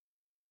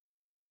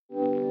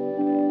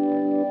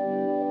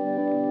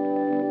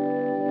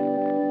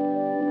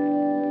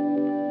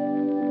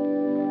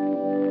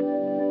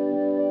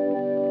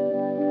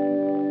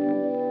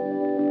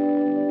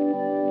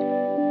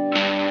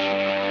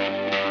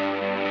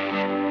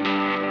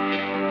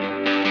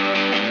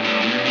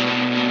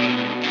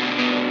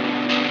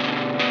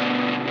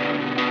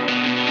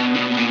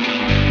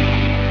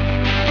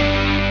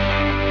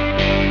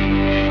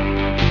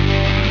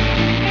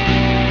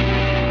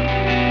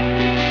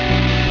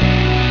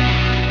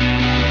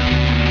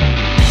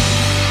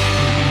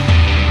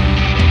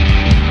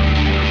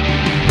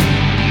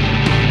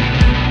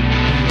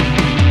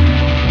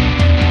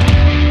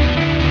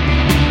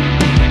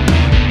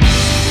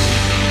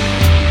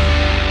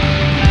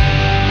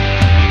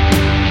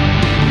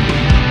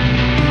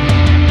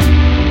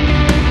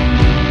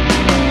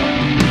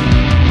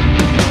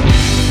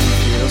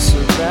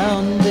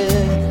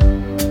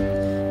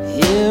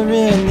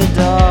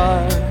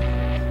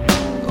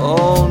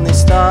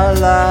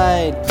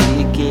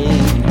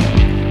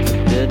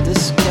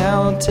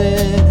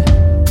haunted,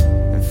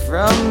 and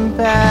from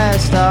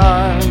past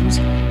arms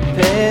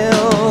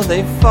pale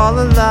they fall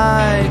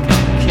alike,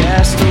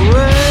 cast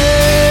away.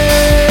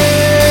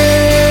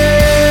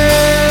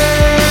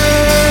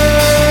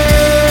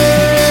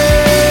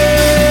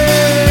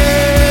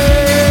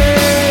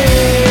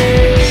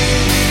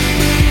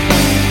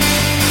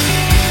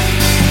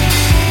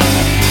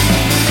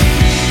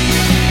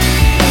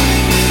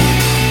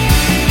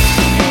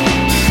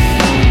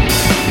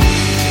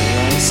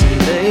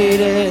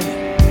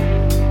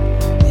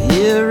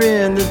 Here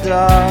in the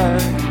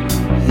dark,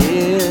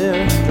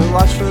 hear the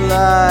watchful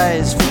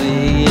eyes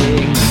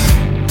fleeing.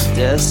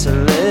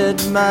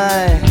 Desolate,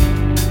 my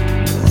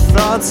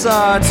thoughts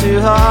are too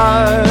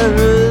hard,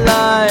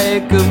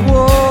 like a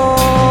war.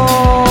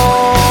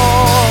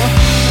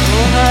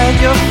 Oh, hide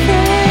your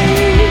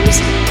face,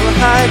 oh,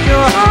 hide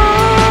your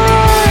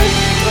heart,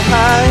 oh,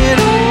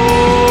 hide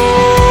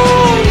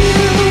all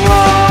you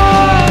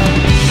are.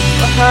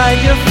 Oh,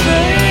 hide your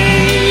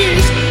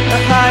face,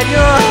 oh, hide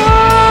your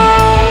heart.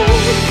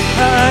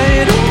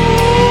 Hide all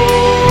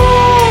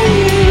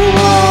you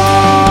are.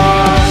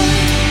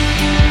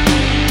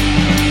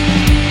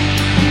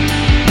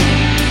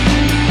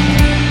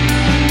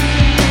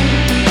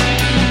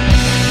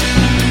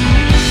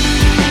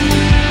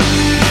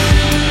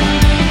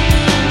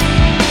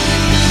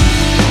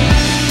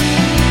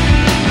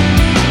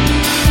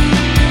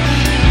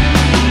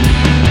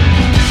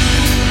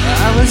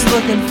 I was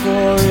looking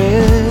for